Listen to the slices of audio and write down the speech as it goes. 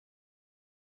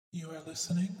You are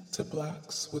listening to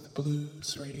Blacks with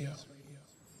Blues Radio.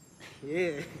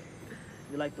 Yeah.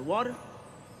 You like the water?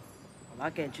 Well, I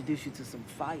can introduce you to some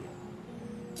fire.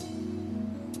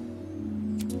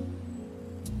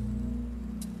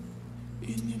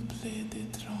 Il me plaît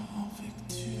d'être avec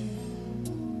tu.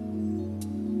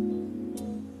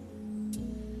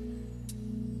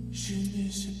 Je ne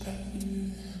sais pas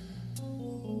eu.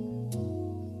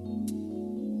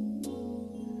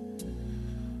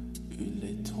 Eu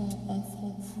les temps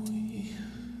enfouis.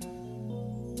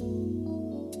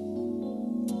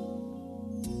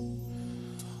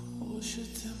 Oh, je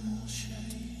t'aime, mon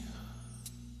chéri.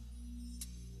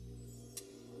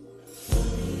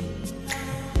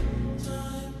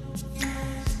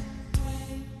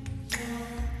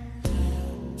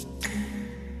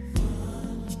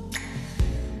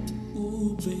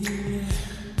 Ooh, baby.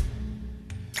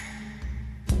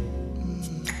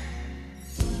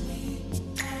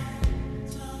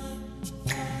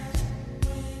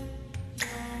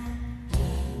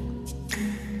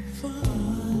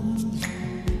 Fun.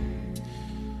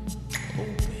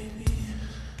 Oh, baby.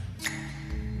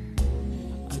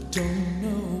 I don't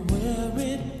know where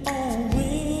it all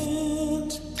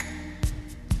went.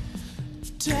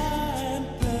 Time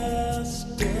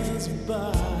passed us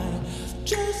by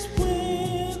just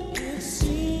when it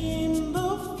seemed the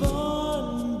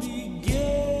fun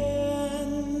began.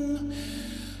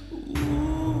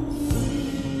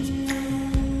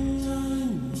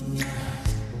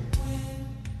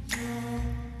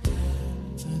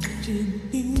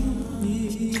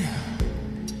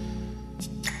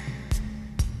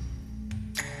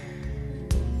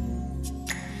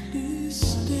 Please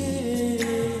stay.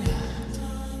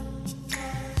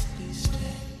 Please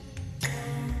stay.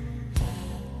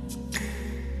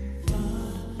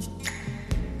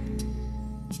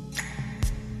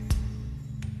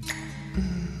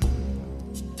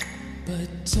 But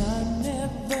time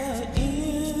never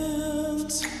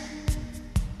ends.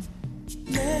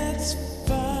 Let's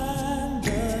find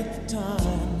the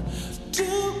time to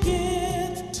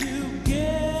get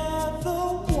together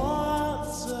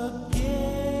once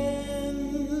again.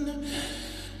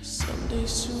 Someday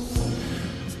soon.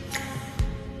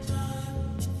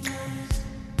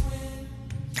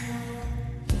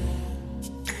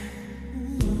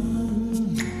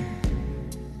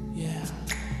 Yeah.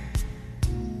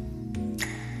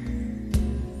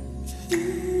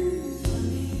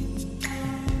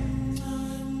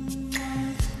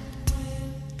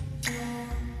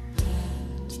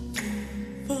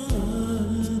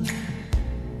 Fun.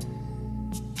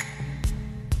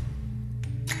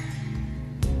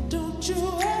 Don't you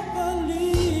ever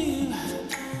leave.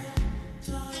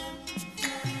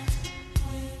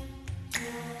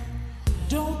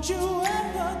 Don't you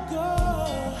ever go.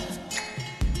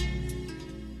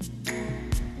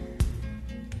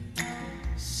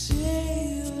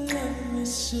 Say you love me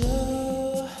so.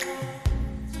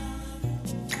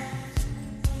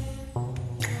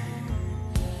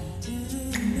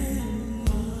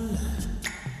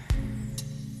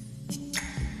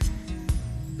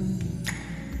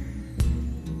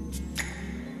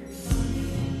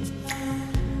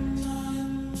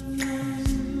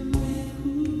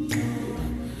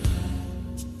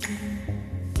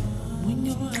 When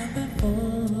you're having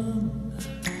fun,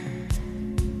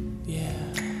 yeah.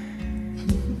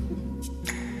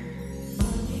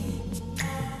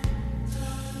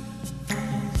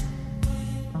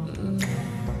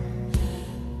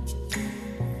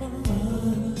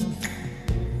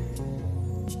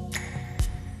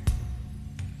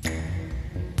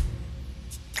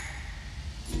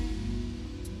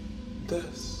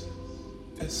 This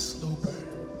is Slow Burn.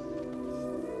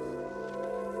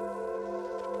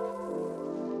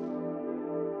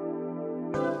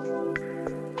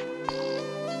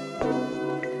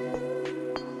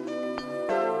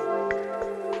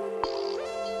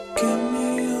 Give me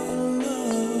your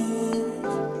love.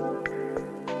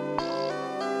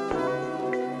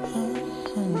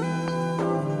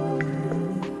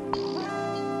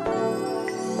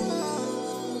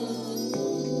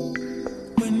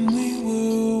 When we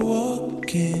were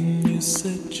walking, you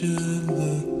said you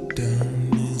looked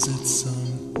down. Is it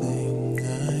something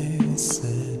I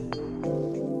said?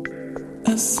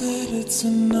 I said it's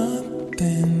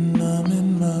nothing. I'm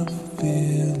in my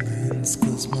feelings,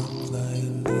 'cause my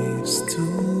flight leaves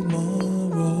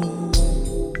tomorrow.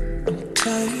 I'm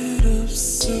tired of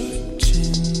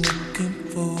searching, looking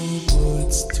for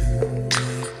words to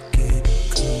make it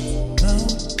come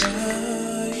out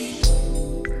right.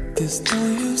 There's no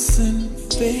use in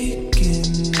faking.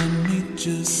 Let me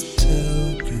just tell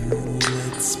you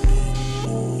what's been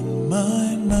on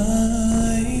my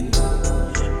mind.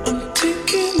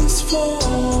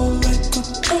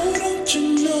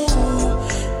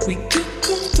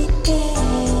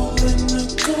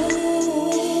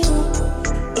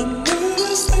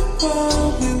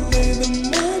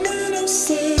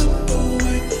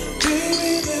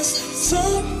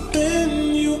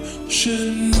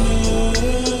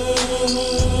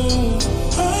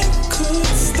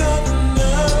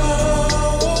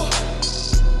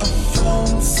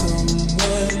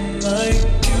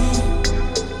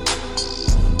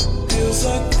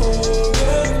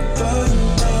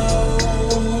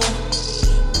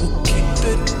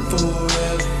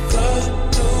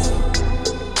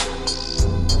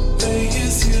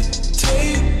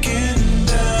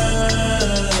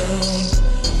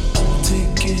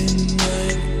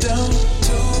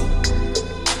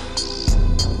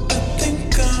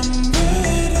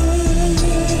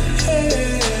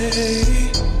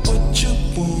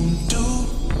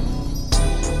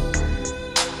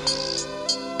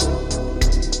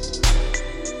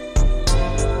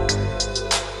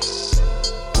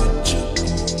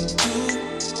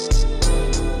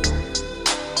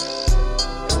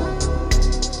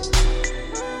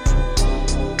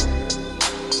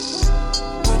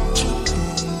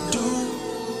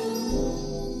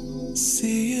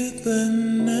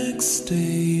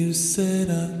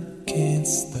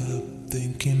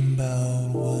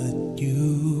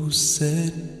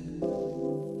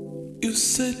 You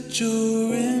said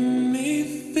you're in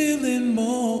me, feeling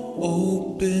more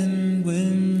open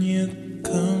when you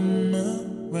come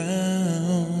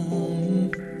around.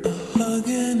 A hug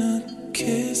and a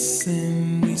kiss,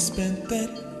 and we spent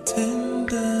that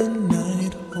tender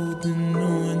night holding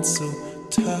on so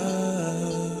tight.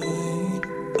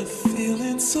 A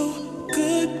feeling so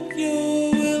good,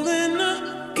 you're willing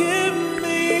to give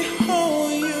me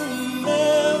all you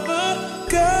never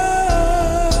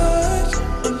got.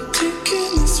 I'm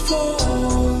taking this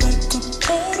fall like a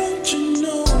part, don't you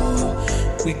know?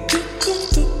 We get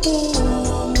comfortable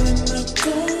when I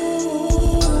go.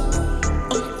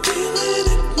 I'm feeling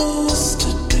it most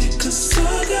today, 'cause I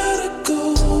gotta go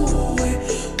away.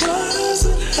 Why does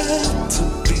it have to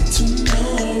be tonight?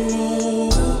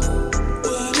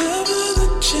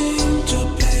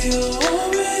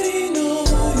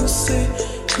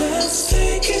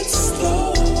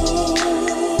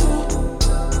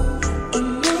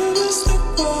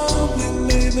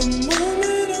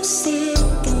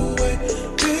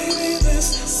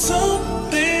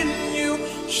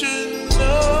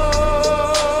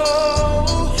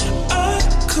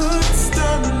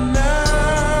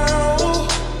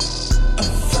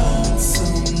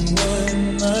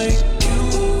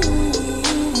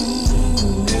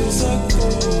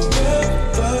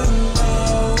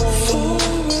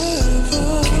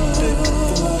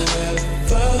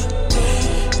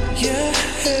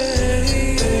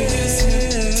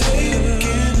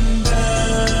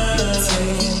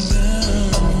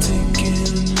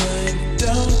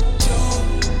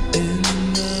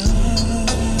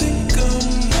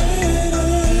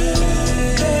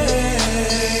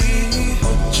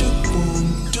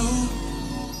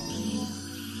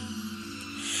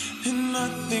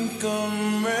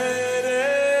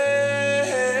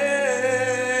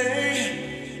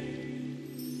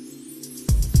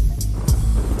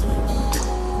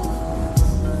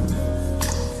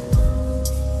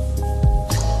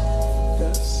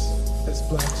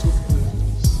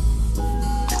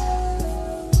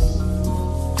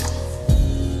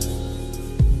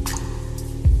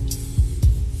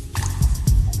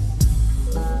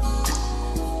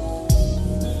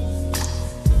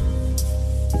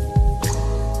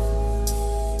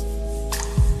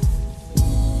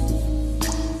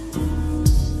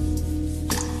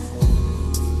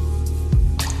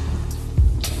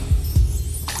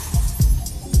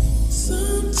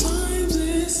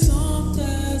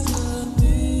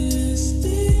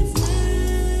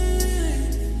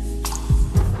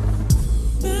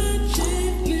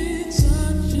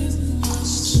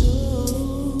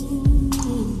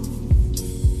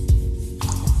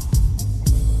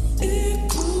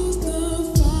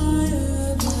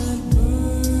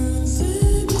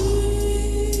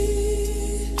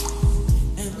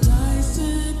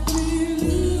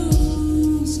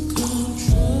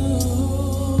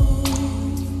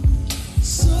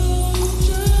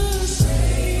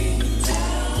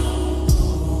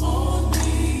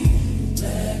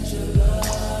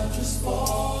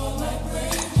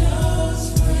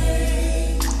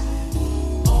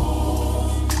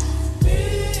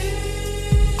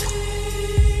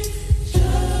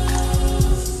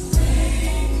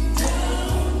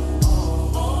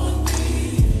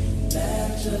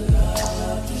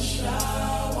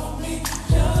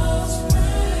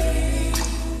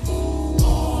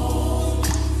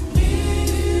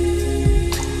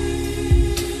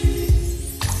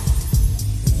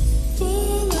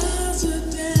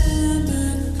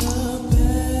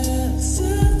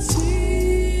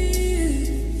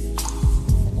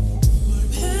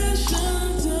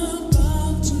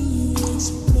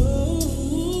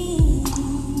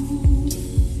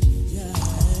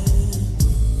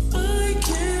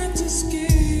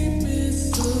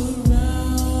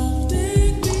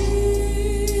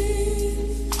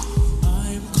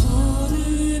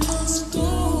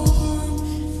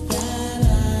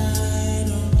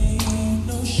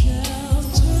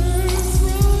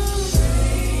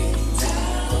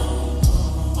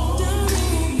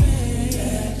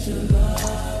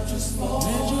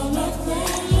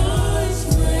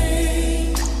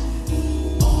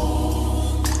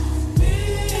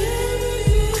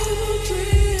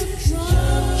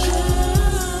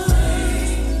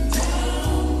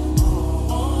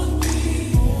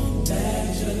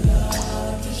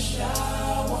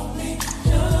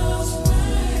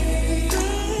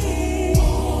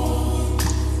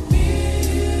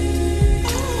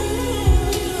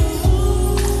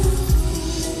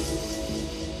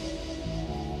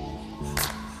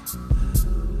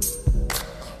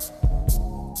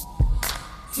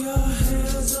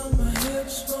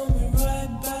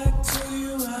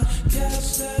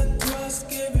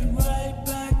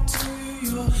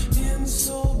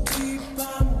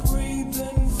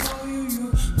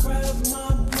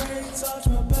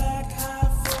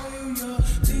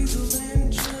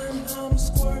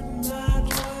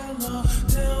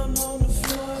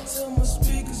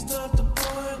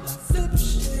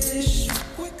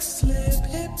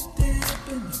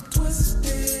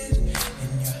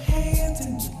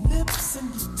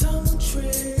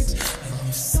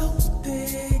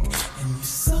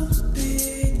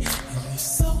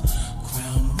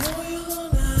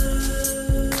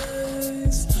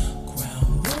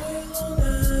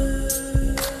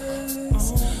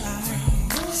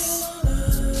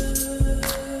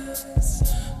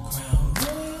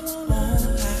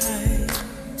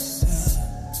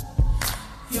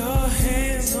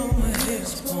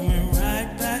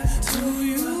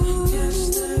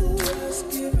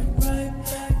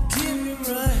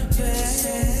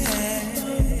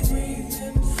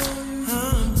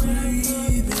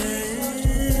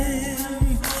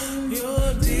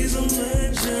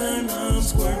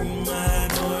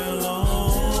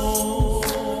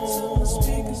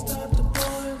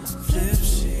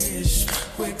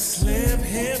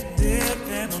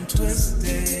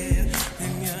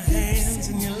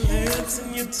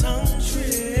 your tongue trick.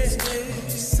 You're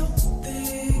so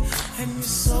thick, and you're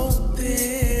so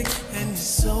thick, and you're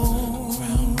so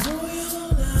Crown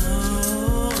Royal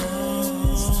eyes.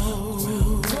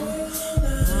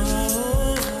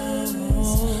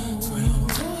 Crown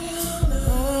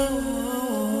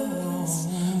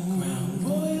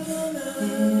Royal eyes.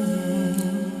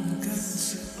 Got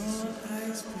you on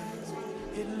ice, baby.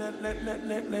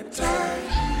 Let time,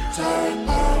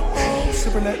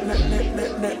 super let my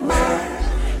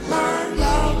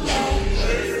love.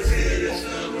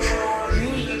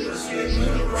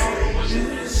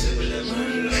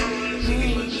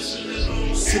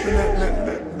 Sipping let.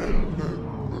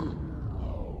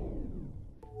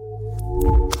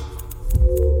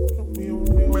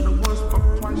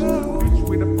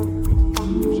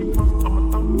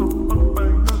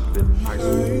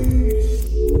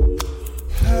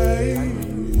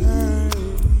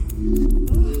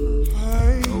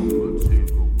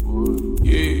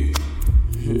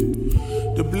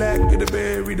 The black of the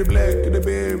berry, the black of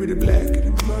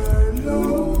the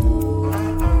Merlot.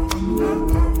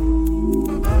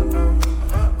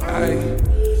 Aye,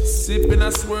 sipping, I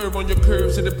swerve on your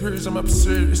curves and the purse, I'm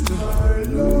absurd. It's the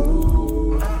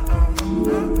Merlot.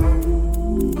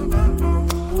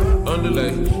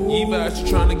 Underlay, Levi's, she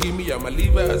trying to get me out my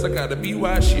Levi's. I gotta be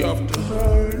wise, she off the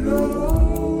Merlot.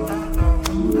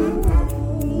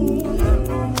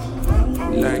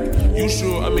 Like, you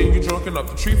sure? I mean, you drunk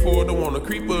enough to treat for her, don't wanna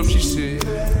creep up, she said.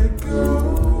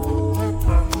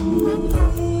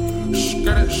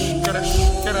 Skada.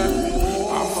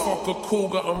 I fuck a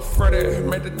cougar, I'm Freddy.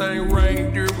 Make the thing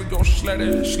rain, dear, we gon' sled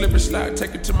it. Slip and slide,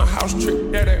 take it to my house,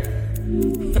 trick daddy.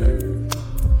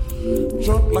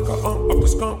 Drunk like a off the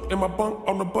skunk in my bunk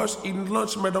on the bus, eating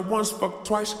lunch, made her once, fuck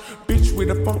twice. Bitch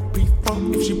with a funk,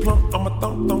 P-funk, if she plump, I'ma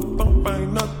thump,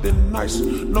 ain't nothing nice.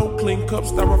 No clean cup,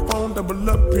 styrofoam, double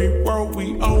up, pre-roll,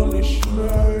 we own this shit.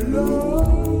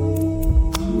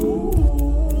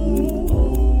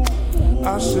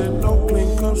 I said no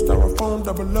clean cup, styrofoam,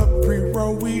 double up,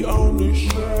 pre-roll, we own this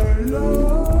shit.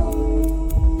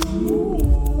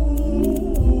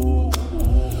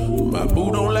 My boo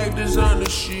don't like designer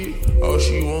shit. All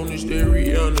she want is that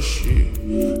Rihanna shit.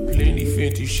 Plenty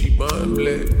Fenty, she buying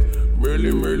black.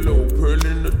 Merlot, pearl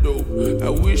in the dope. I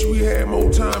wish we had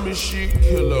more time and shit.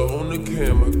 Killer on the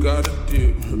cam, I got a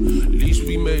dip. At least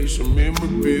we made some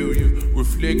memorabilia.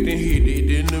 Reflecting, hit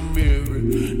it in the mirror.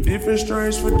 Different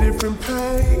strains for different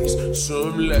pains.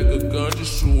 Some like a ganja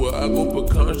sewer. I go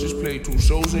pecans, just play 2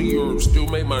 shows in Europe. Still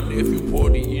make my nephew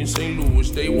party in St.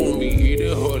 Louis. They want me here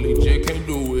at Harley, Jack can't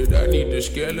do it. I need the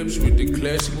scallops with the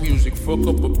classic music. Fuck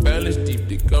up a balance, deep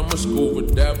dick, I'm a scuba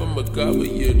diver, MacGyver,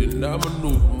 yeah, then I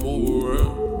maneuver, move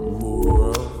around.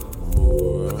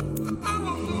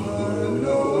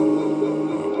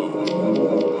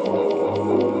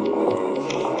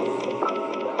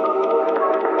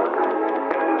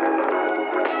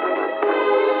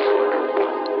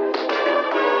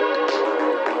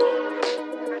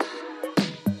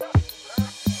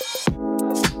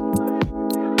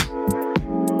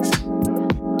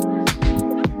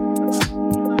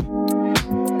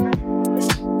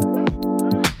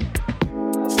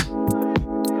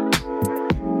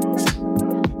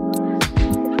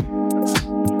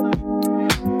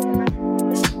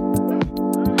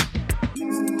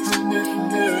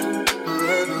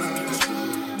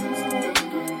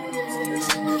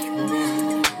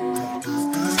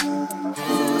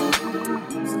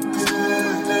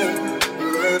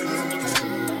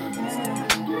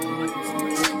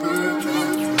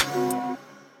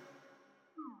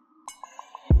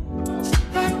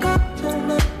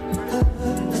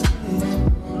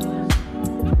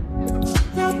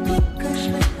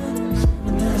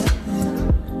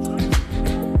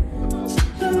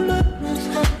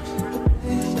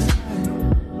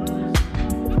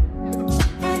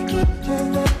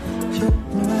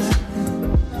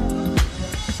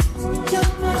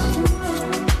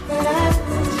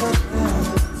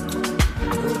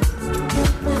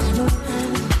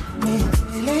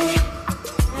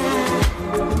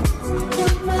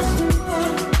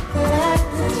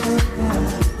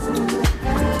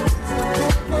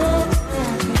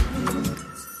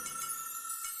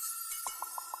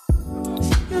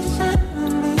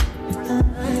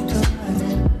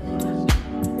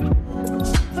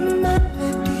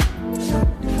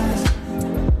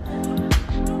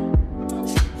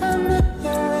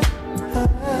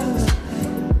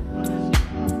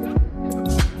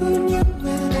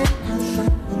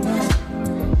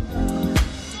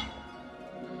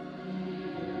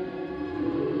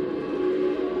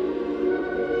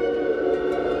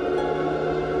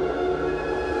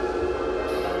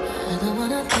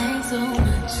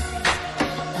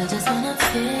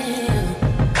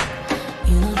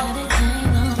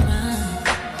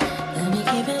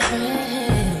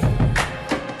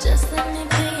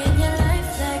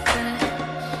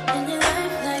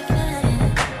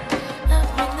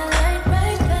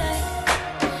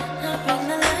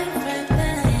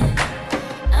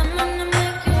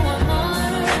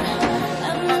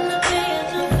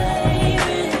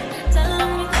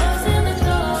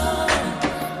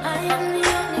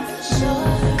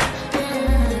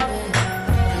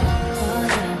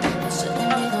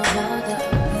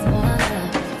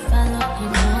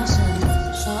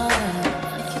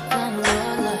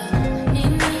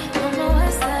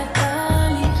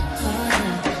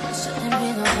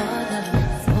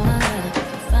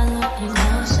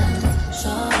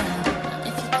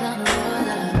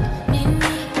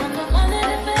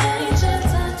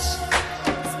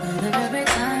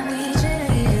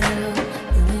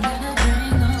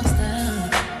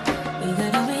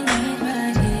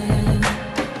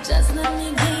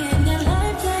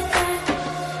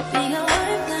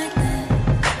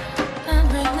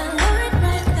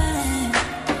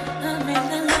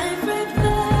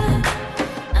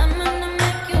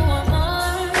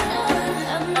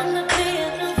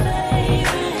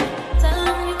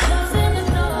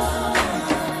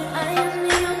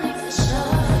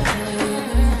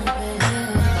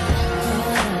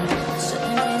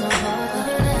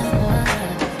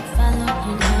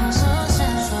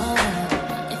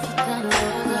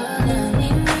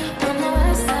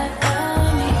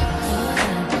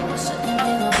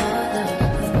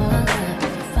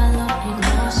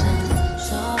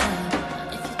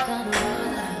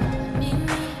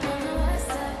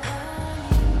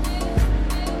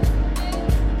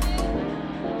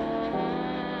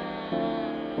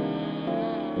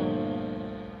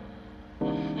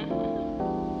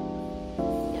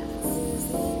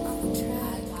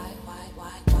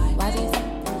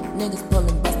 Niggas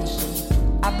pulling, bustin' shit.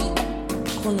 I be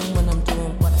coolin' when I'm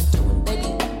doing what I do, and they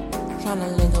be tryna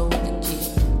lingo with the kid.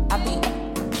 I be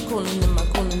coolin' in my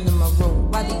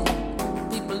room. Why these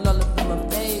people all up in my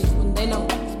face when they know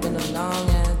it's been a long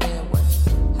ass day at work?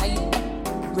 How you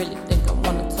really think I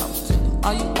wanna talk to you?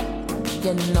 Are you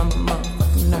getting on my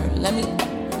motherfucking nerve? Let me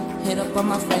hit up on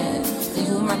my friends, see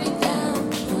who might be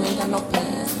down. You ain't got no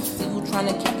plans. See who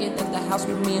tryna kick it at the house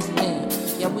with me and Slim.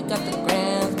 Yeah, we got the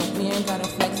grands, but we ain't gotta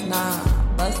flex, nah.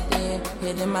 Busted,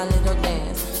 hitting my little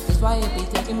dance. That's why it be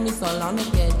taking me so long to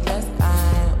get dressed.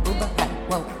 I'm Uber high,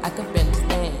 whoa, I could barely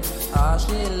stand. Aw,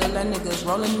 shit, look like niggas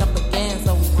rolling up again.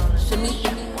 So shimmy,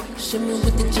 shimmy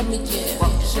with the Jimmy, yeah.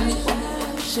 Shimmy,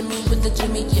 shimmy with the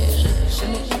Jimmy, yeah.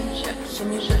 Shimmy,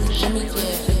 shimmy with the Jimmy,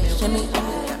 yeah. Shimmy,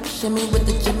 shimmy with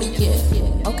the Jimmy,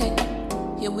 yeah. Okay,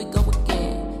 here we go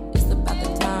again. It's about the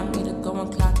time me to go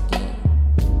and clock in.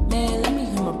 Man, let me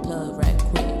hit my plug right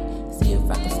quick. See if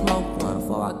I can smoke one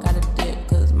before I got a dip.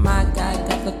 Cause my guy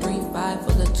got the 3.5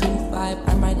 for the 2.5.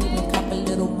 I might even cop a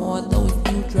little more though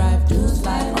if you drive. Do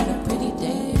slide on a pretty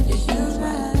day if your shoes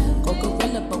right. Go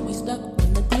gorilla, but we stuck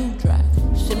when the glue dry.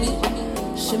 Shimmy,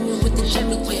 shimmy with the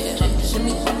Jimmy, yeah.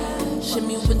 Shimmy,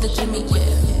 shimmy with the Jimmy,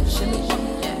 yeah. Shimmy,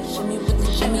 shimmy with the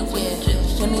Jimmy, yeah.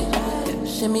 Shimmy,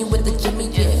 shimmy with the Jimmy,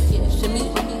 yeah. Shimmy,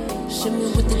 shimmy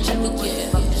with the Jimmy, yeah.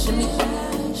 Shimmy,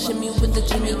 shimmy with the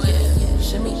Jimmy, yeah.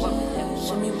 Shimmy,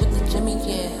 shimmy with the Jimmy,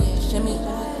 yeah. Shimmy,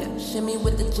 shimmy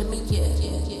with the Jimmy, yeah.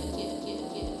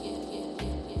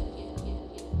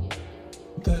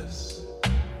 This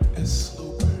is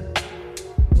Slooper.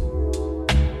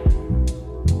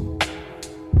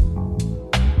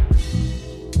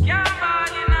 Yeah,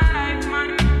 ball in a life, man.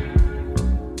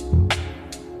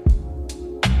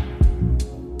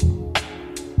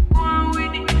 Go on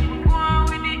with it, go on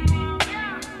with it.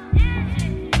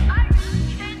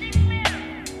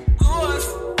 Ghost.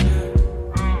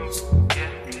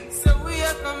 So we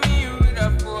are coming with a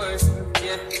force.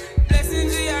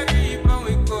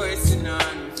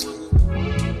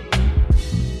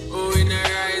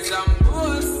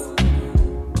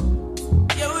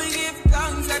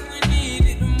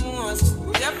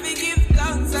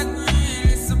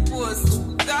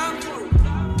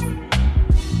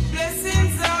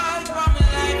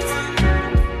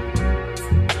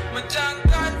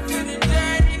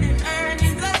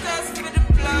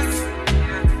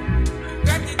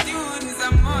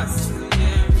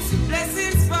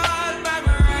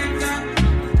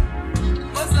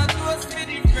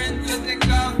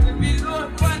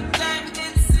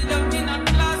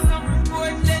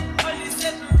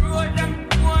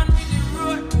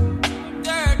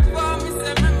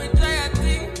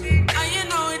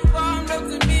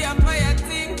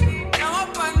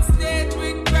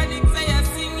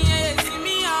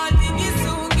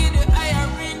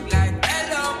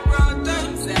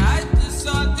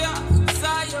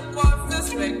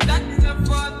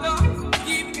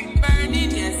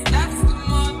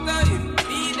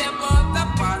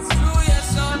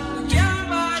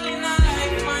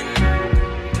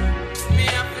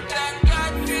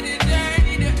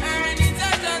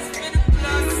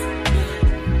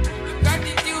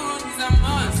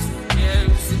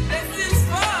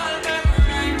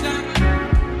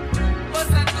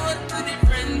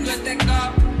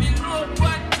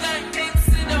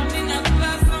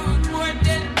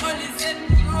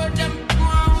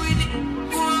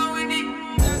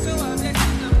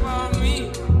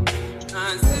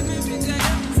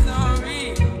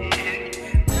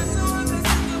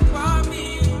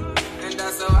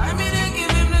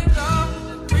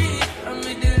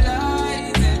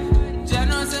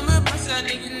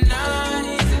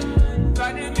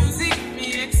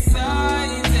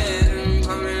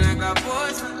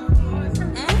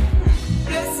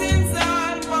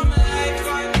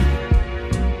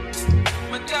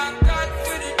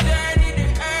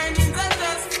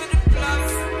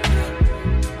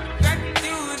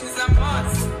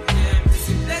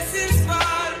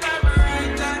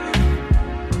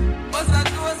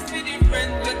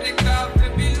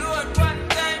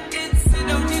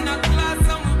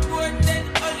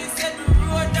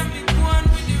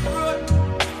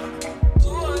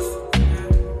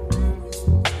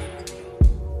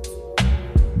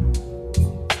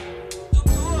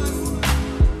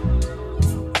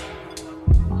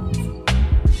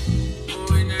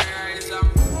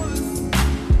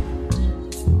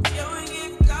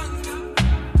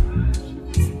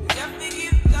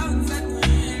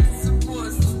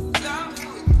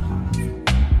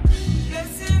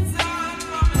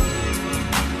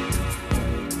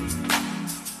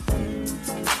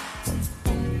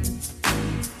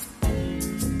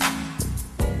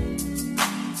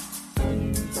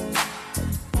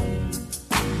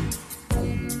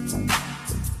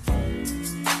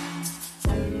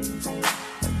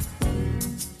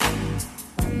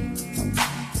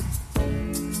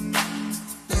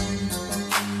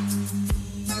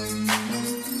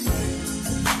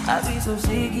 I be so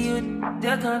sick of you,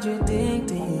 they're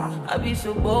contradicting. I be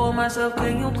so bored myself,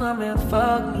 can you come and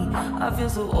fuck me? I feel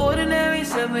so ordinary,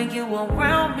 so make you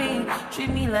around me. Treat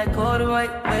me like corduroy,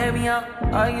 wear me out.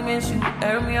 Arguments, you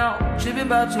air me out. Tripping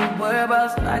about your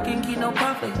whereabouts. I can't keep no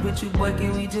conflicts with you, boy,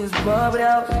 can we just rub it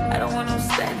out? I don't want no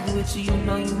standing with you, you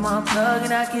know you my plug.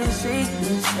 And I can't shake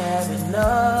this having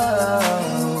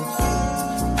love.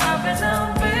 Up and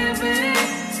down, baby.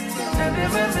 Every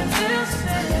reminiscence.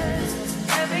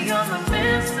 Every other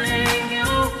missing you.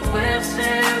 Wish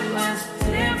it was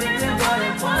everything what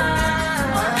it was.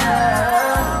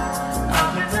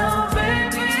 Up and down,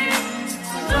 baby.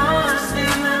 Lost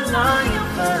in the lion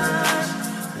flash.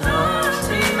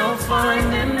 Lost in no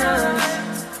finding us.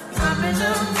 Up and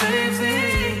down, baby.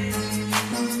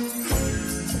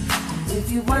 If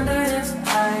you wonder if I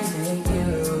hate you,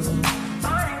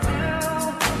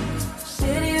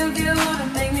 city of you to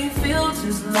make me feel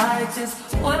just like this.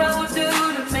 What I would do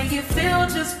to make you feel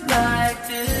just like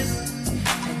this.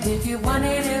 And if you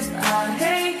wondered if I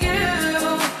hate you,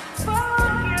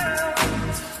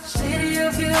 city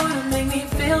of you to make me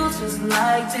feel just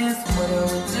like this. What I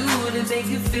would do to make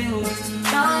you feel just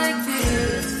like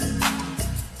this.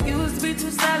 Used to be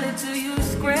too silent till you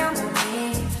scramble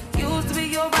me. Used to be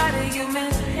your body, you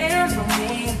mishandle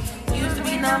me. Used to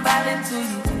be non-violent till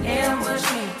you ambush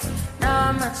me. Now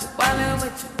I'm at you, wildin'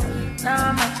 with you. Now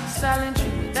I'm at you, silent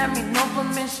treatment. That means no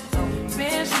permission.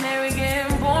 Missionary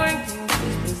getting boring.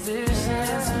 These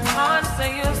positions. Hard to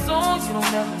say your song, you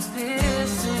don't ever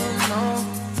listen. No,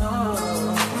 no.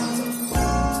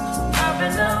 Up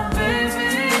and down,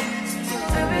 baby.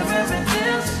 Every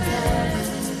repetition.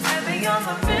 Every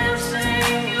other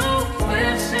missing you.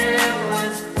 Wish it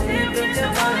was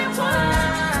everything what it was.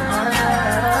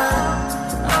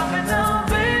 Up and down,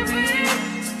 baby.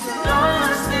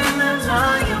 Lost in the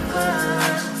lion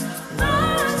flash.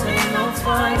 Lost in no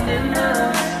finding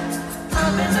us.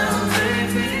 Up and down,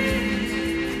 baby.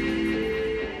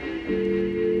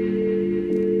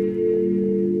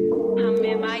 I'm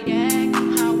in my yak,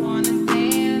 I wanna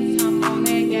dance. I'm on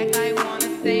that yak, I wanna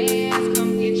dance.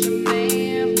 Come get your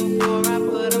man before I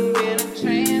put him in a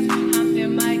trance. I'm in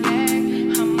my yak,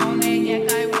 I'm on that yak,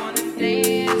 I wanna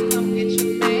dance. Come get your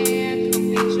man, come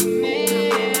get your man.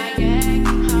 I'm in my yak,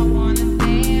 I wanna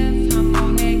dance. I'm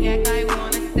on that yak, I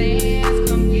wanna dance.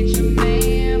 Come get your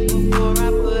man before I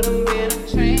put him in a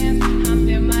trance. I'm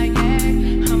in my yak,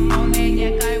 I'm on that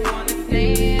yak, I wanna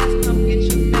dance. Come get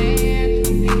your man,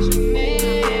 come get your man.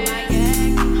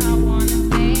 I wanna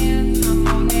dance. I'm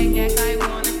on that yak, I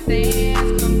wanna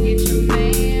dance. Come get your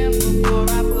man before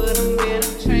I put him in a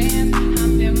trance.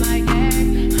 I'm in my yak,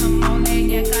 I'm on that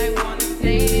yak, I wanna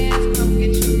dance. Come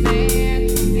get your man,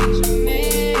 come get your man.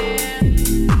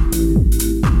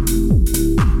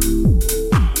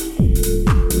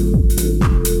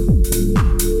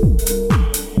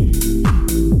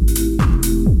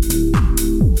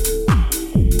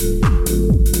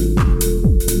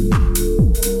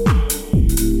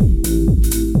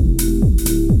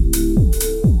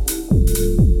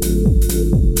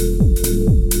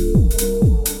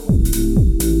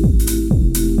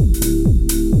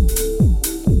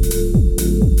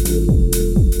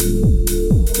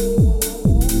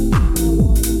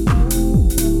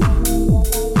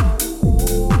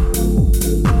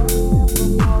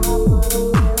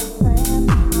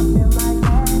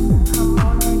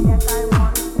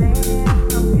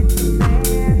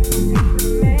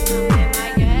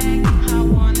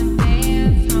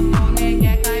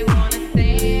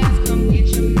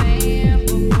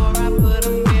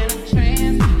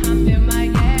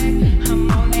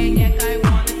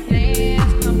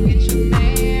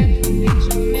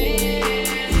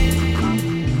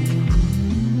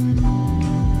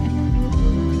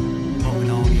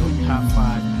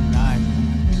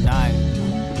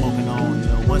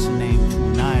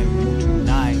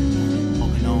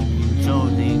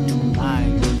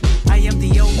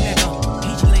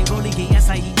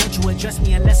 Address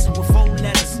me unless it with 4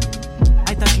 letters.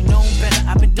 I thought you known better.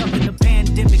 I've been ducking the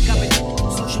pandemic. I've been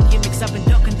social gimmicks. I've been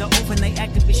ducking the overnight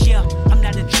activist. Yeah, I'm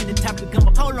not a trending topic. I'm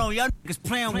a hold on, y'all niggas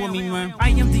playing with me, man. I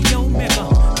am the Omega.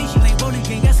 DJ Lane rolling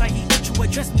gang. Yes, I hear you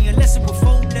address me unless it with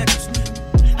 4 letters.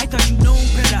 I thought you known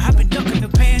better. I've been ducking the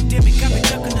pandemic. I've been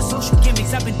ducking the social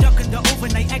gimmicks. I've been ducking the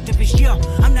overnight activist. Yeah,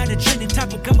 I'm not a trending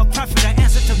topic. I'm a prophet. I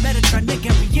answer to Metatron Nick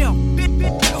every year.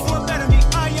 Nigga for a better me.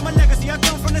 I am a legacy. I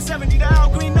come from the 70s. The Al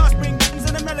Green Offspring.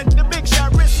 In the melody, the big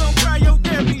shot, wrist on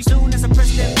cryotherapy. Soon as I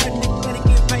press that button, nigga better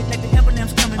get right like the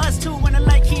emblem's coming. Us two when I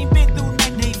like he ain't been through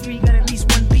 9 days 3, got at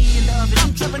least 1 B in the oven.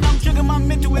 I'm tripping, I'm triggering my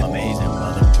mental. Amazing,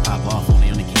 brother. Pop off only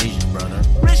on occasion, brother.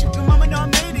 Rich, your mama know I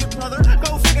made it, brother.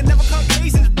 Go figure, never caught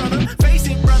cases, brother. Face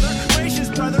it, brother.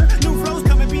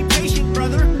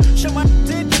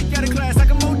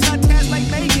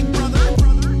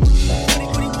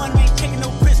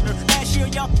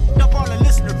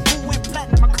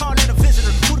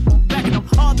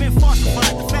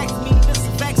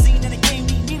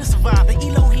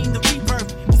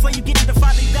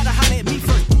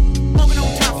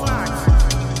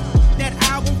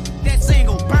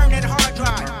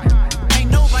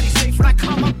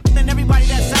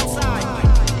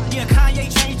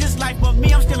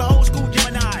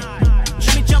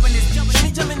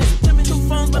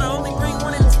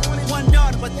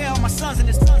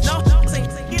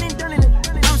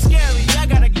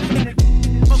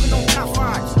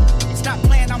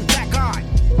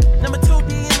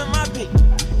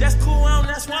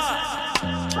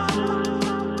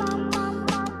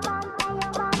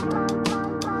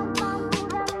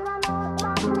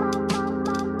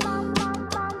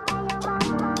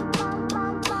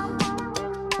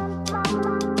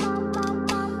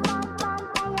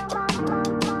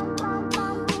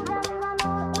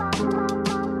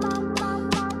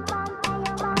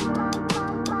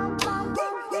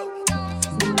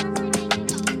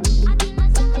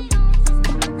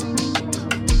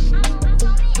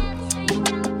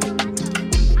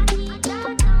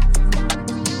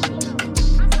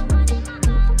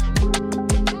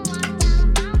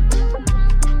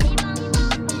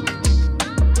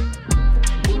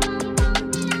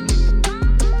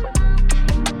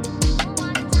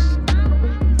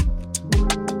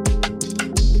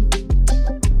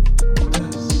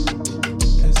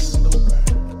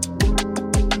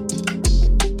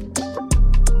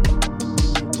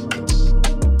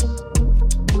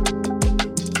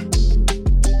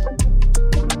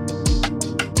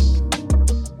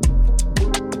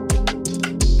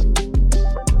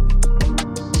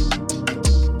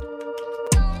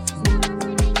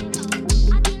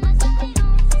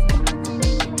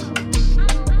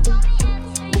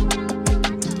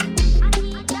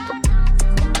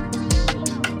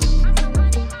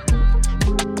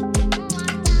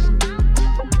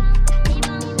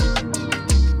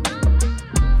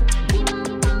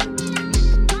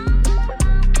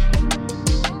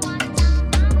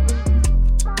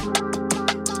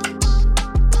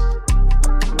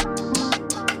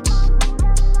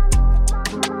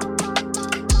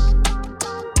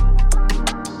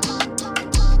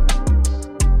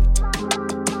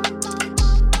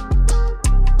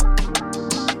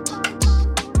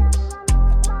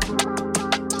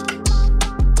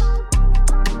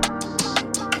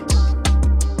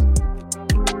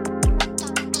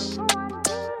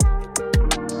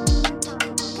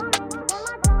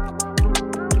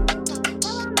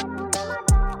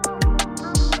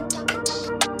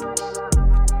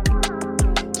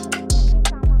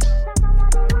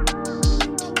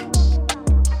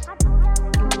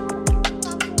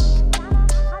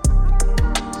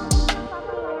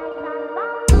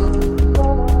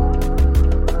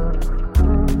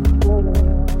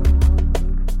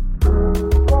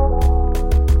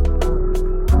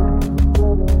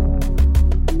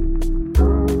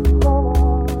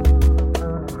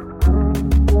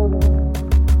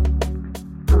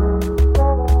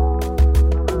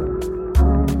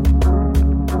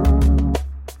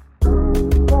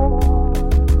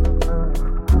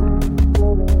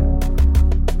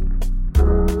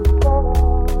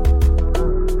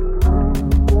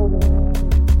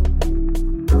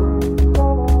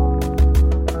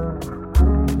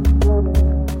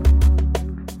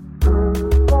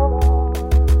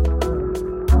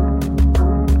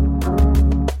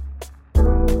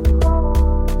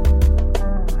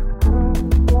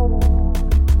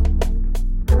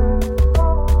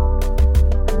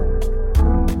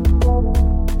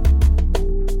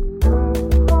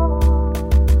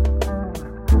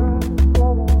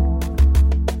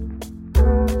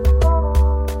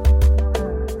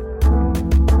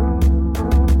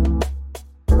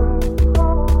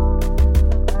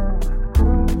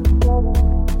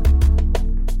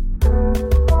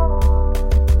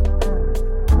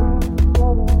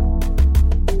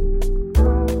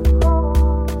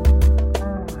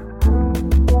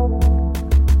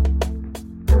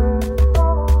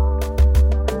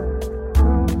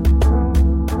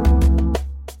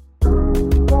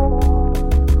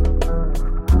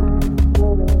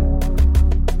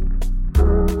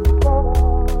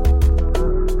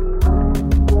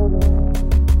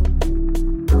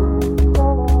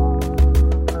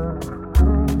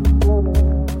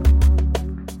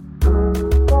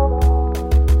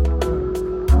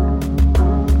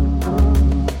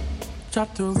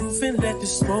 the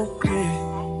smoke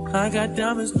clear. I got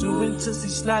diamonds doing Tootsie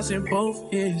slides in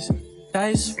both ears.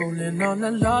 Dice rolling on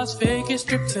the Las Vegas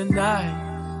Strip tonight.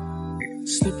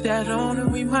 Slip that on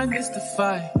and we might miss the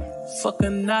fight. Fuck or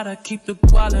not, I keep the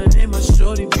guala in my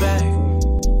shorty bag.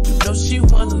 You know she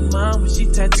one of mine when she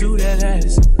tattooed that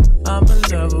ass. I'm a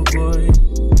lover boy,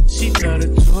 she love the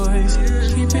toys.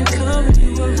 Keep it coming,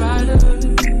 you a rider.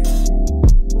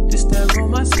 This that roll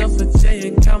myself a day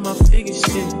and count my figure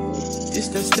shit. This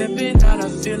that stepping out, I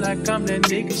feel like I'm that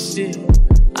nigga shit.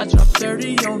 I drop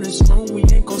 30 on this room, we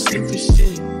ain't gon' sleep for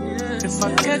shit. If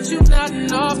I catch you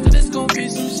nodding off, then it's gon' be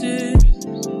some shit.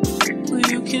 Well,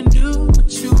 you can do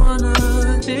what you wanna,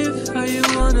 live how you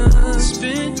wanna,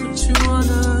 spin what you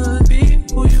wanna, be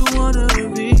who you wanna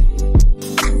be.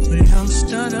 But I'm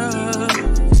stunner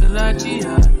till I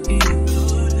G.I.E.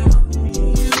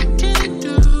 You can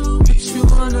do what you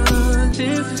wanna,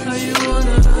 live how you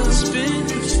wanna, spin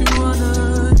what you wanna,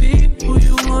 be who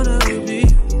you wanna be.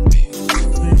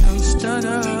 But I'm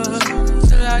stunner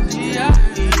till I G.I.E.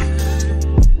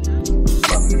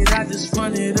 I just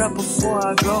run it up before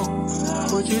I go.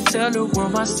 Would you tell the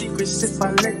world my secrets if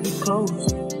I let you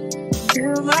close?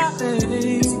 Feel my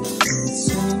lady, it's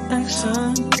in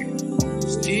action.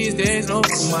 These days no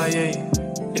MIA,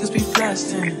 niggas be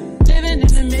blasting. Living in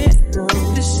the middle,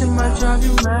 this shit might drive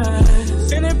you mad.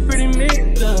 Feeling pretty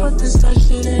mixed up, but this type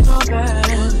shit ain't all bad.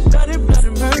 Bloody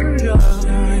murder,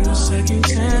 there ain't no second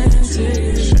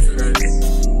chances.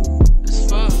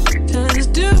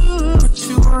 Just do what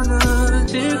you wanna,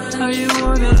 live how you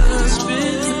wanna,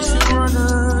 spin what you wanna,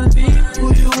 be who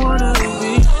you wanna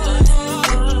be.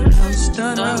 I'm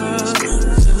stunner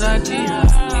till I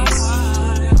G.I.E.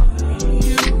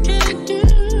 You can do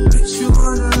what you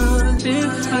wanna,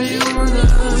 live how you wanna,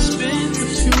 spin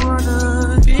what you wanna,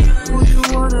 be who you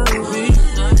wanna be.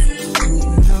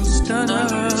 I'm stunner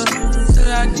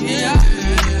till I G.I.E.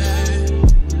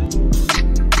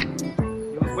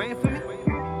 You was waiting for me?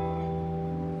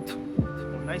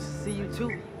 Nice to see you too.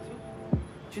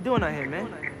 What you doing out here, man?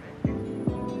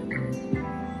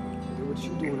 What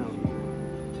you doing out here?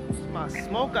 It's my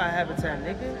smoke eye habitat,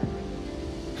 nigga.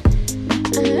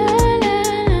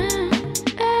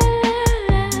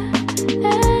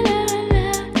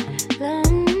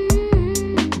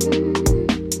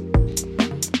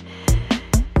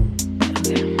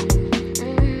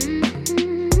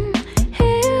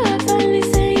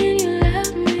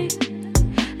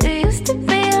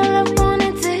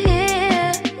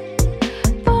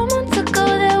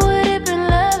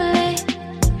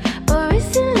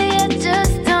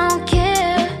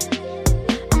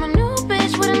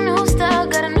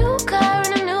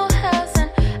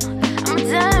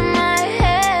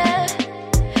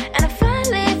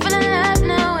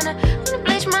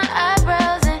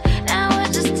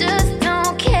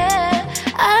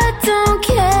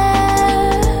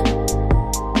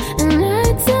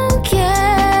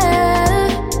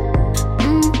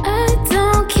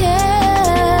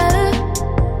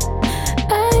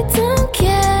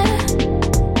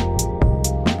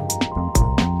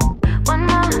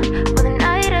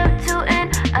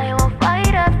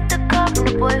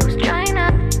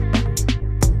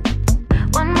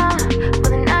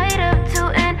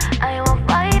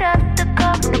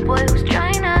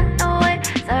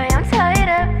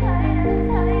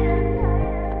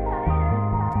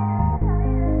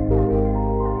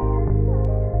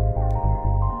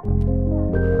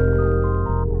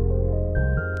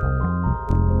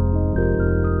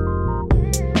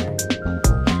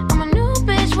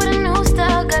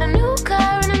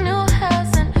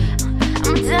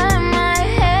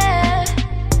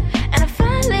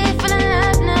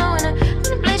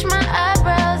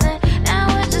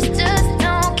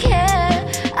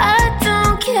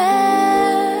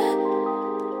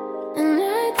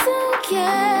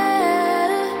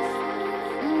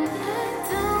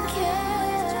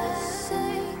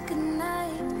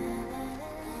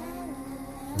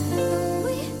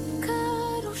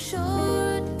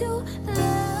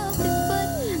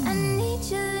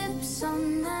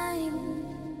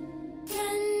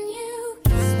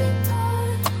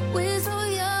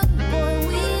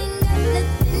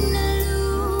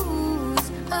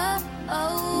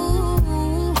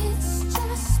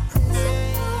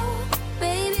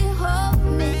 Hold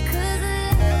me.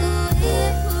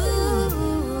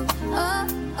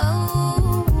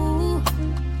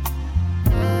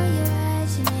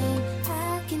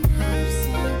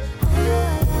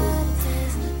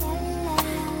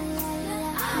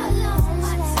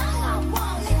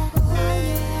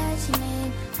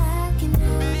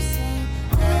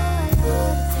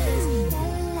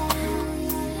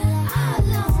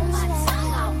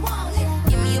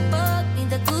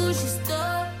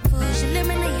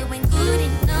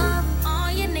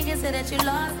 you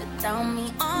lost without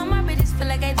me. All my bitches feel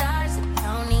like I dodged the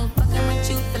county. Fucking with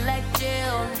you feel like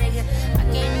jail, nigga. I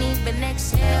can't even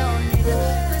exhale, nigga.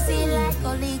 Pussy like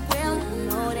holy grail, you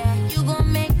know that. You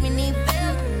gon' make me need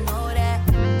bail, you know that.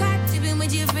 Caught tipping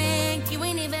with your friend, you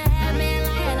ain't even had me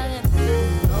like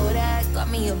you know that. Got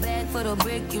me a bag for the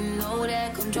brick, you know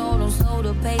that. Control them slow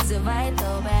the pace if I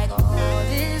throw back all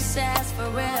this ass for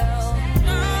real.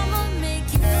 I'ma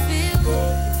make you feel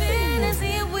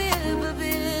fantasy with, but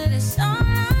baby, it's all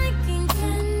I can.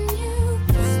 Can you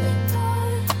please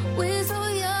stop? We're so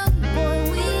young, boy,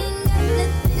 we ain't got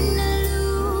nothing to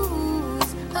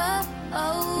lose.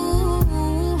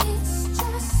 Oh, it's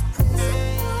just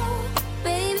principle.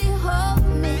 Baby, hold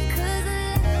me, 'cause I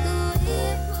like the way you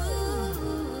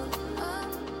move.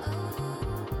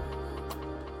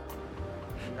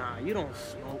 Nah, you don't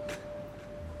smoke.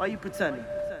 Why you pretending?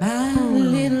 My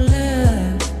little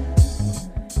love,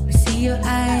 we see your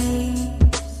eyes,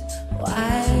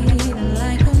 wide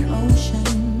like an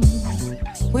ocean.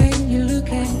 When you look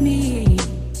at me,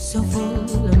 so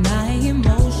full of my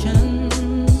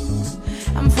emotions,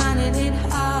 I'm finding it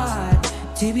hard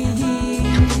to be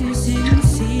here, Sin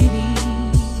City.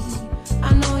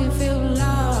 I know you feel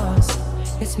lost,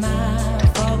 it's my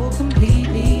fault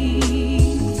completely.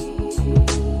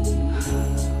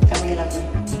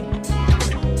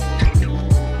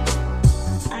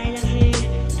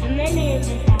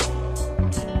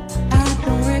 I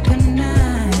don't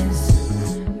recognize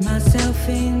myself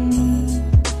in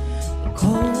the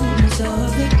coldness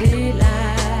of the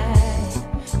daylight.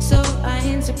 So I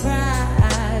ain't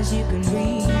surprised you can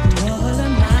read all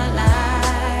of my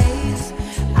lies.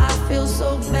 I feel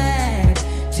so bad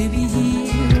to be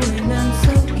here and I'm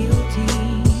so guilty.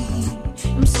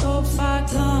 I'm so far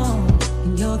gone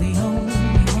and you're the only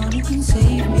one who can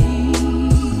save me.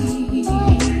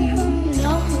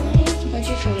 Why'd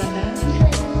you feel like that?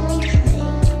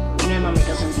 You know Mummy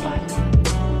doesn't like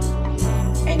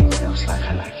anyone else like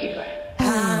I like you, right?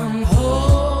 I'm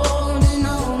holding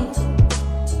on,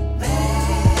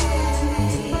 baby.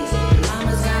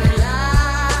 Mama's got a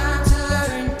lot to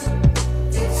learn.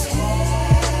 It's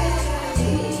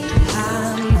heavy.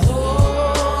 I'm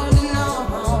holding on.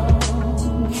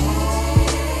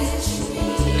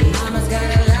 Mama's got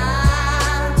a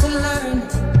lot to learn.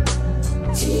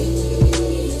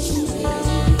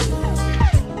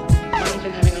 Mum's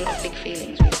been having a lot of big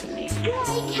feelings recently.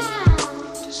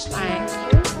 Just like, let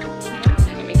me put my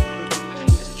fingers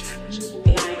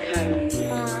in like,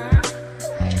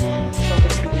 feel a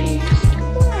bit confused.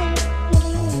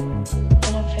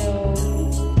 And I feel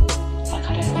like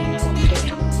I don't really know what to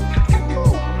do.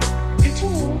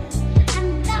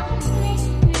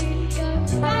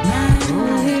 My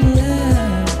little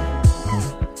love,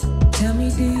 tell me,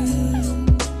 do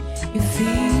you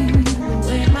feel the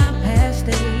way my past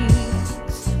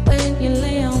aches? When you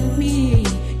lay on me,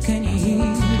 can you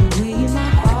hear the way my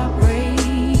heart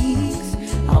breaks?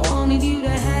 I wanted you to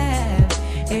have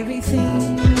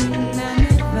everything I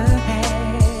never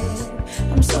had.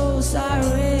 I'm so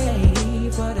sorry,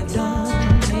 but I've done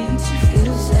makes you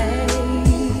feel sad.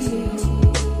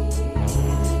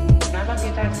 I love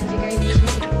your dad since he gave you to me.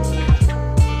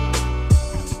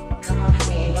 You're half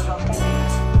me, you're half me.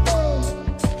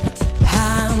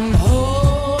 I'm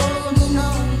holding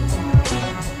on,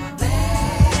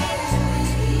 baby.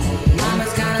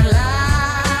 Mama's got a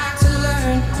lot to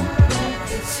learn.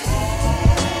 It's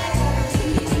heavy.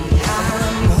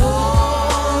 I'm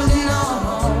holding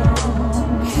on.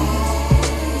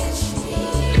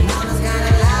 Mama's got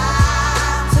a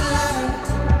lot to learn.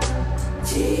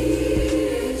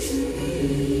 Teach me.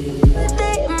 The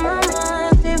day in my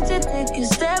mind, if to take a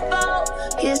step out,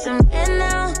 get some air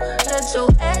now, let your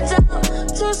edge out.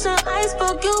 To some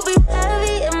iceberg, you'll be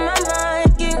heavy in my mind.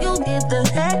 Can you get the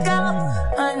heck out?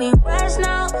 I need rest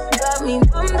now, got me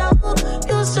bummed out.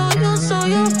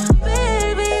 You,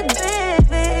 baby, baby,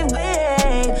 baby.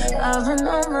 I've been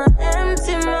on my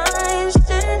empty mind,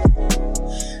 shit.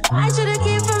 I should've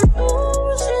kept from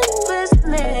losing with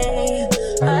me.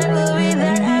 I worry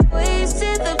that I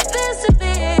wasted the best of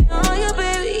me. Oh, yeah,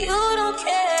 baby, you don't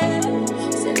care.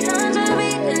 Sometimes I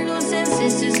read the new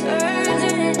senses, it's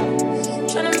urgent.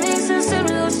 Tryna make sense of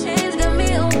those chains, got me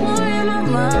a war in my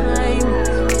mind.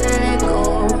 Let it go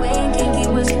away, can't keep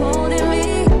what's holding me.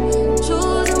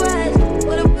 Choose the right,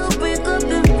 but it will break up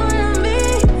in front of me.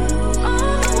 Oh,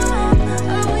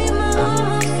 I read my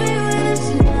own feelings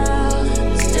now.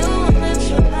 Still wanna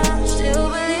try, still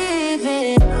believe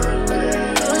it.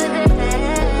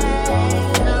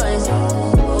 Good noise,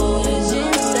 always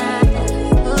inside.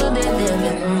 Good that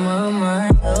in my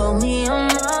mind. Help me on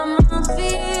my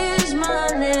fears, my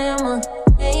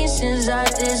limitations. I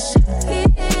disappear.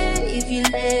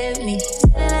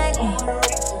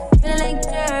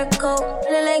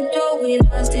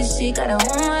 she got it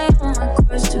on my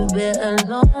course to bed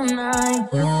alone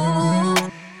night.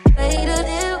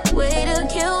 Way to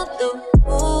kill the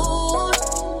mood.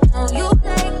 No, you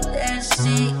like that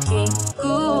shit, keep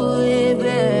good,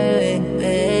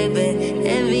 baby.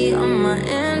 Heavy on my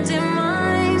empty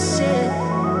mind, shit.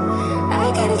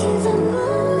 I gotta keep the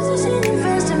moves, this ain't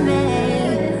first to me.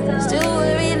 Still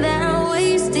worried that I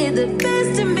wasted the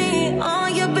best of me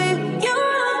on you, babe. You're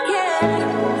right, yeah.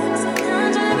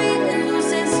 Sometimes trying to be a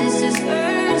nuisance, it's just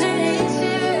urgent.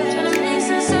 Trying to make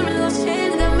sense of those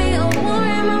shit got me a war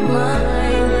in my mind.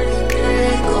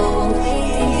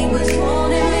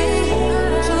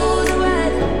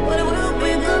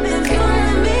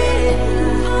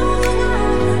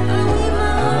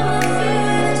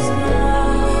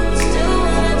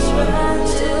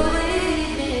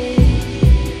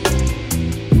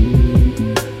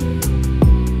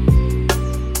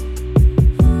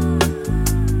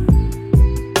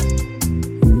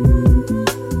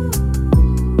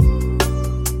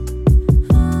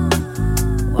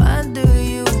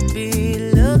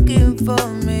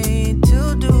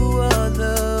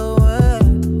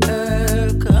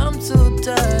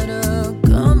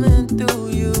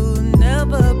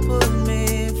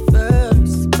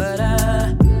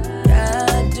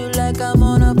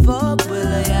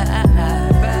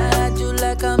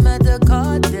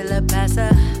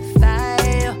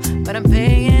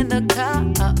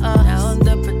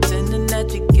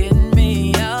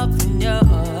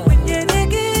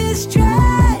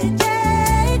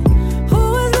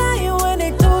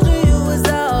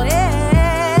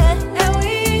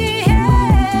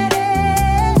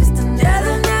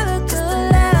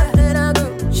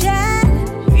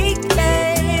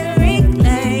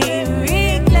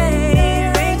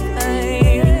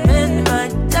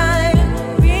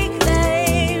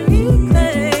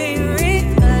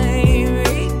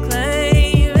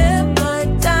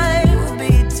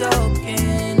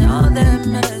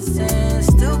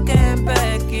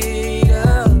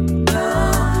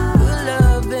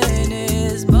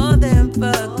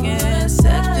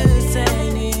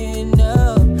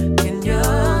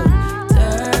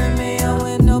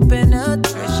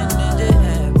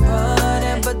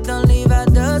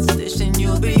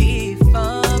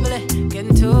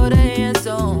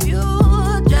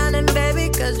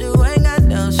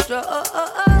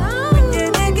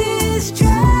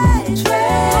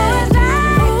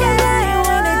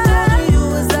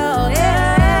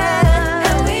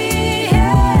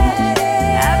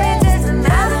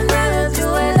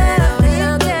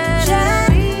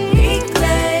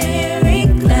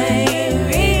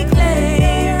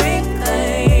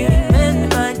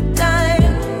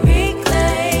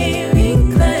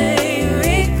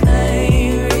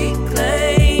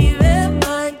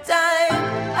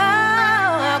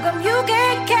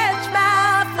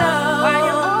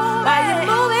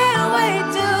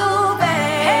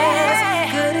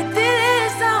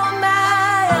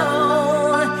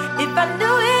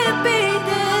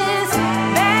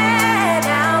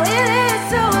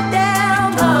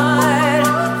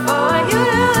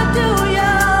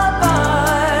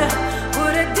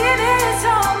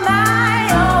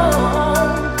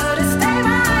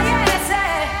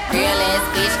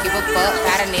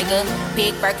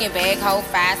 Birkin bag, hold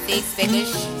 5-6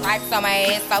 figures. Stripes on my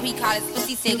ass, so he call his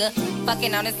pussy Tigger.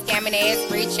 Fucking on a scamming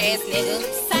ass, rich ass nigga.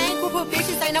 Same group of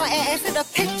bitches, ain't no ass in the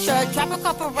picture. Drop a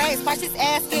couple racks, watch his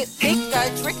ass get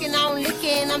bigger. Drinking on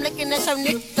licking, I'm looking at your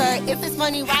nigga. If it's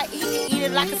money right, he can eat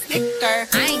it like a Snicker.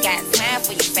 I ain't got time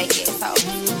for you fake ass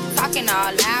hoes. Talking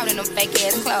all loud in them fake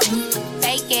ass clothes.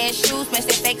 Fake ass shoes, match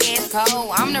that fake ass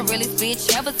coat. I'm the realest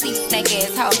bitch ever see snake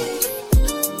ass hoes.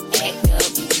 Act up,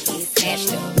 you can get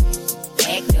snatched up.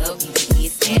 Act up, you can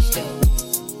get snatched up.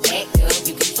 Act up,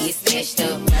 you can get snatched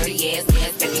up. Dirty ass,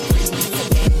 baby.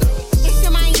 It's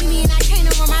your Miami and I can't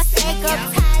run my stack up.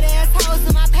 Tired ass hoes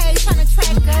on my page tryna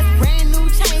track us. Brand new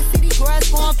chain city girls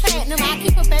going platinum. I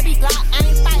keep a baby Glock, I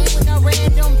ain't fighting with no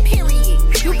random, period.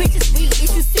 You bitches weak,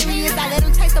 is you serious? I let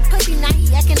him taste the pussy, now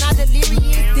he acting all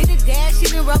delirious. Did a dash,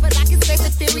 even rubber like his face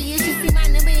is furious. You see my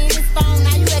number in his phone,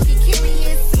 now you acting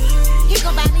curious. He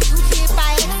gon' buy me Gucci if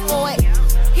I ask for it.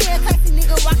 He a classy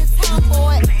nigga walking town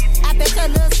for it. I bet your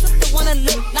little sister wanna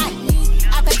look like me.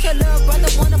 I bet your little brother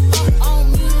wanna fuck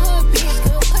on me. Hood bitch,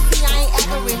 good pussy, I ain't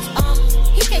average.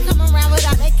 He can't come around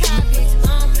without that cabbage.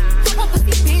 Pop a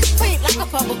pussy bitch, quick like a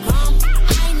bubble gum.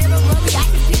 I ain't never worried, I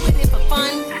can deal with it for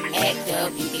fun. Act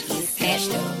up, you can get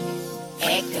snatched up.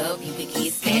 Act up, you can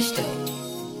get snatched up.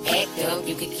 Act up,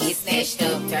 you can get snatched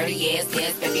up. Dirty ass,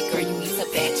 baby girl, you need some. a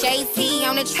bitch. JT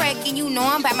on the track and you know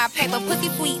I'm by my paper. Pussy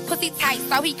sweet, pussy tight,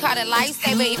 so he called a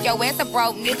lifesaver. If your ass a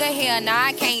broke nigga, hell nah,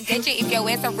 I can't ditch it. If your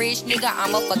ass a rich nigga,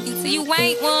 I'ma fuck you till you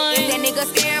ain't one. If that nigga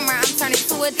scammer, I'm turning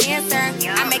to a dancer.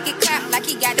 I make it clap like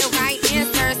he got the right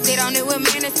answer. Sit on it with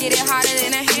manners, get it harder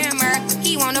than a hammer.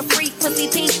 He want a freak, pussy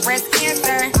pink, breast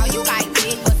cancer. Oh, you like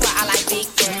big, that's why I like big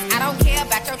butts. I don't care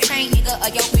about your chain, nigga, or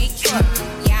your big truck.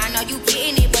 Yeah, I know you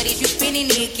getting it, but is you spinning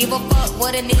it? Give a fuck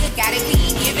what a nigga gotta be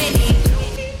giving it.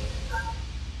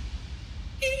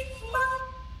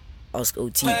 Oscar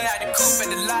OT. Play out the coupe at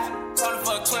the lot. Told him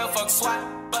fuck 12, fuck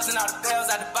SWAT. Busting all the bells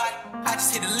out the body. I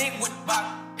just hit a lick with the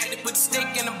box. Had to put the stick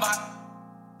in the box.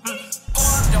 Pour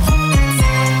up the whole ass.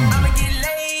 I'ma get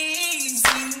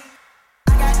lazy. I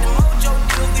got the mojo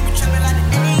deals. We been trapping like the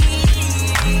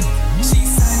 80s. She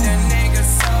said the nigga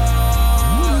so.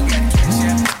 Got catch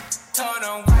ya. Told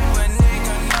him wipe a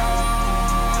nigga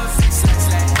nose.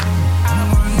 Slash. I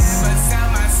won't never sell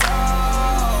my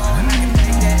soul. And I can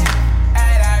take that.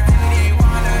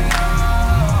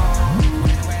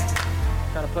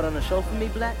 Trying to put on a show for me,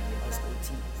 Black?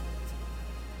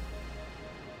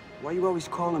 Why you always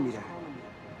calling me that?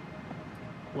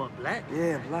 What, Black?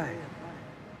 Yeah, Black.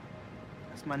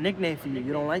 That's my nickname for you.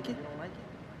 You don't like it?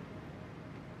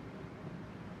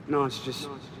 No, it's just...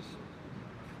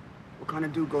 What kind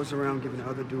of dude goes around giving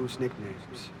other dudes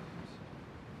nicknames?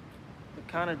 The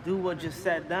kind of dude what just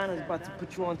sat down is about to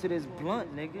put you onto this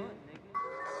blunt, nigga.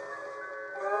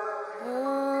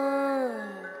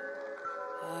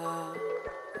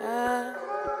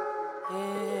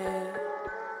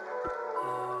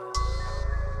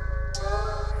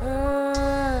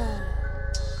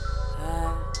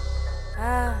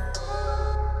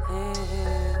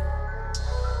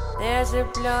 There's a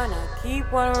blunt, I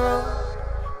keep one roll.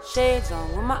 Shades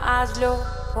on with my eyes low.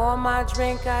 Pour my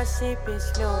drink, I sip it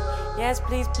slow. Yes,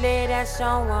 please play that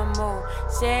song one more.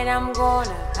 Said I'm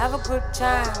gonna have a good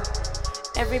time.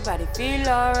 Everybody feel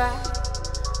alright.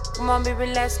 Come on, baby,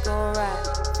 let's go right.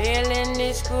 Feeling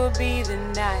this could be the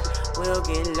night. We'll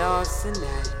get lost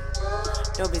tonight.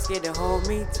 Don't be scared to hold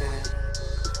me tight.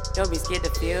 Don't be scared to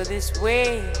feel this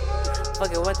way.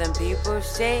 Forget what them people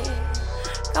say.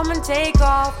 Come and take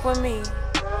off with me.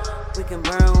 We can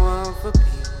burn one for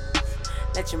peace.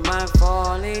 Let your mind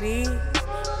fall at ease.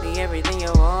 Be everything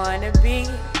you wanna be.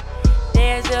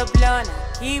 There's a blunt,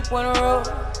 I keep one roll.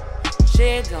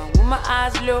 Shades on with my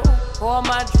eyes low. Pour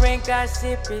my drink, I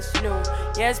sip it slow.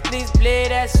 Yes, please play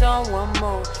that song one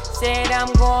more. Said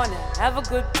I'm gonna have a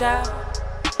good time.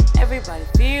 Everybody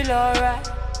feel alright.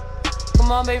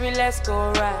 Come on, baby, let's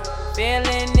go right.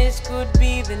 Feeling this could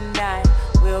be the night.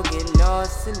 We'll get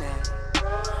lost tonight.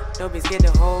 Don't be scared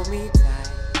to hold me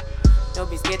tight. Don't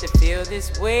be scared to feel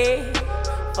this way.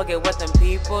 Forget what them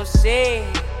people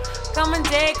say. Come and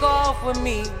take off with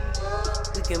me.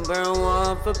 We can burn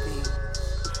one for peace.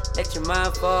 Let your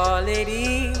mind fall at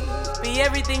ease. Be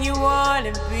everything you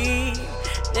wanna be.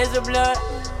 There's a blood.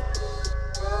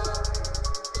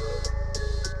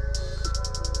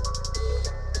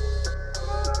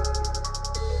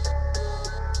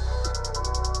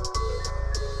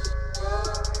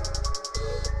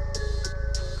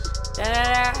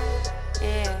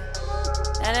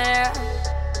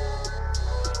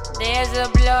 There's a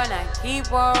blunt, I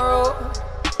keep on roll.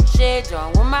 Shades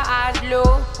on with my eyes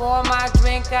low. Pour my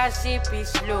drink, I sip it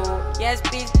slow. Yes,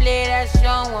 please play that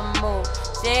song one more.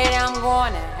 Said I'm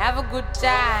gonna have a good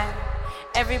time.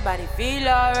 Everybody feel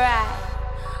alright.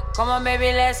 Come on,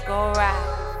 baby, let's go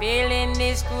right. Feeling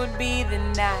this could be the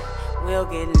night. We'll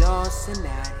get lost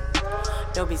tonight.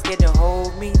 Don't be scared to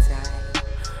hold me tight.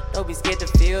 Don't be scared to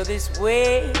feel this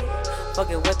way.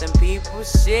 Forget what them people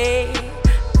say.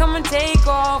 Come and take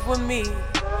off with me.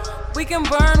 We can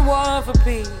burn one for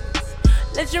peace.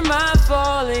 Let your mind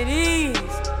fall at ease.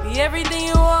 Be everything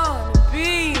you wanna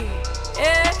be.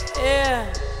 Yeah,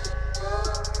 yeah.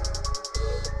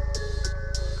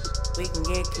 We can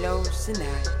get close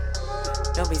tonight.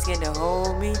 Don't be scared to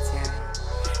hold me tight.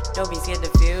 Don't be scared to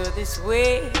feel this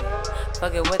way.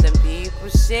 Forget what them people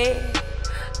say.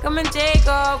 Come and take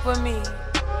off with me.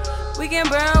 We can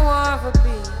burn one for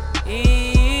peace.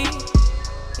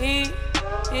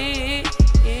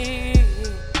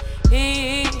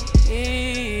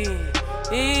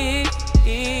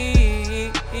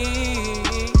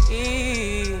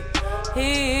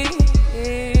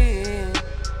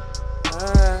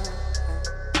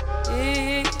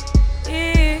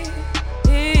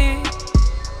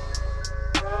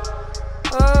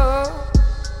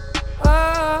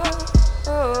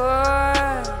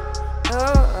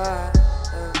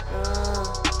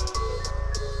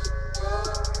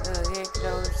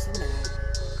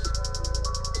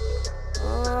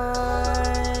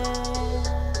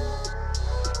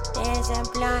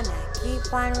 blunt, I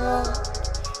keep one roll.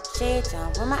 Shades on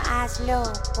with my eyes low.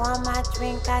 Pour my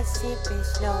drink, I sip it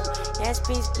slow. Yes,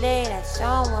 please play that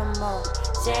song one more.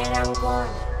 Said I'm gonna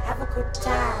have a good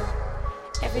time.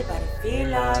 Everybody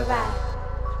feel alright.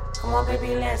 Come on,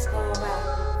 baby, let's go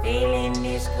right. Feeling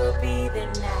this could be the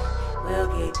night. We'll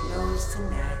get close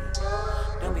tonight.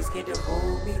 Don't be scared to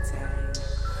hold me tight.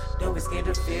 Don't be scared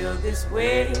to feel this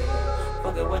way.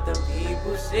 Forget what the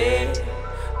people say.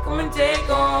 Come and take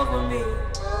on for me.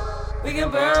 We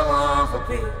can burn one for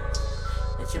peace.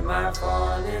 Let your mind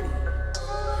fall in it.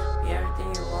 Be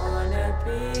everything you wanna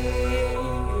be.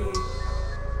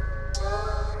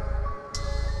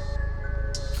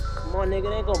 Come on, nigga,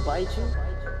 they ain't gonna bite you.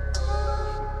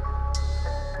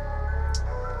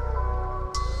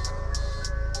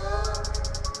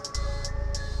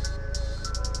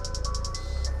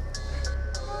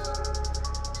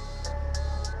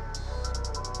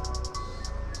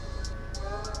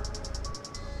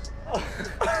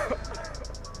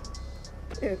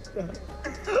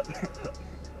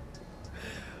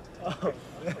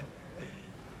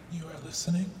 You are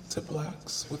listening to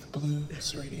Blacks with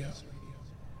Blues Radio.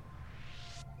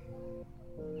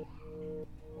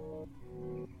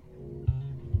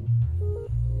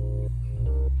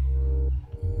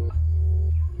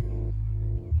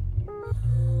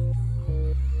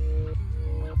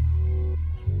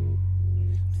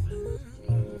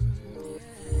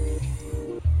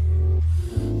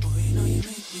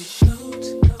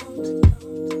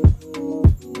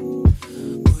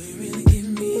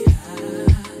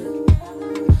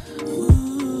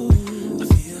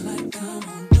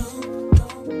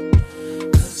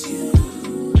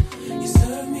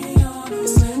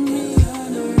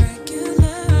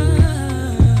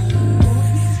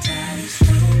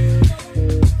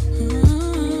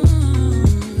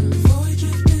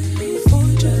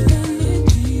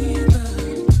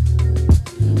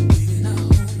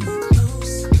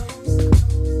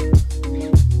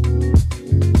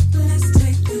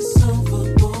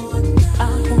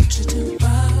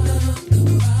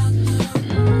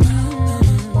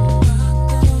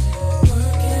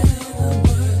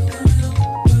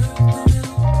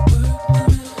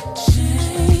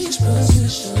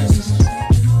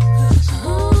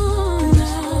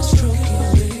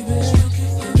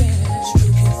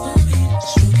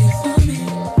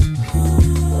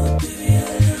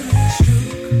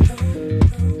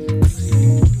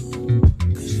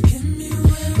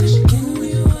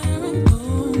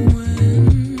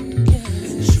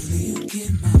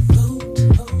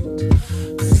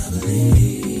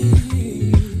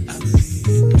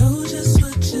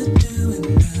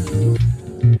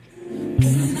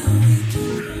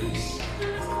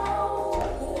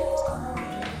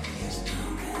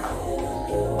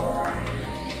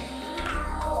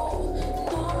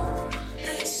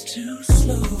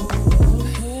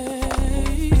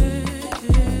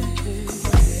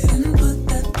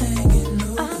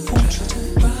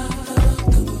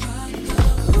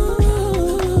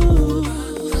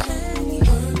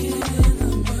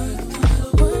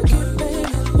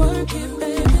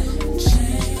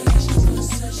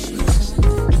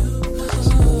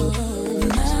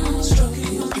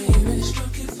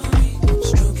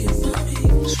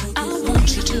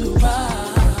 To ride.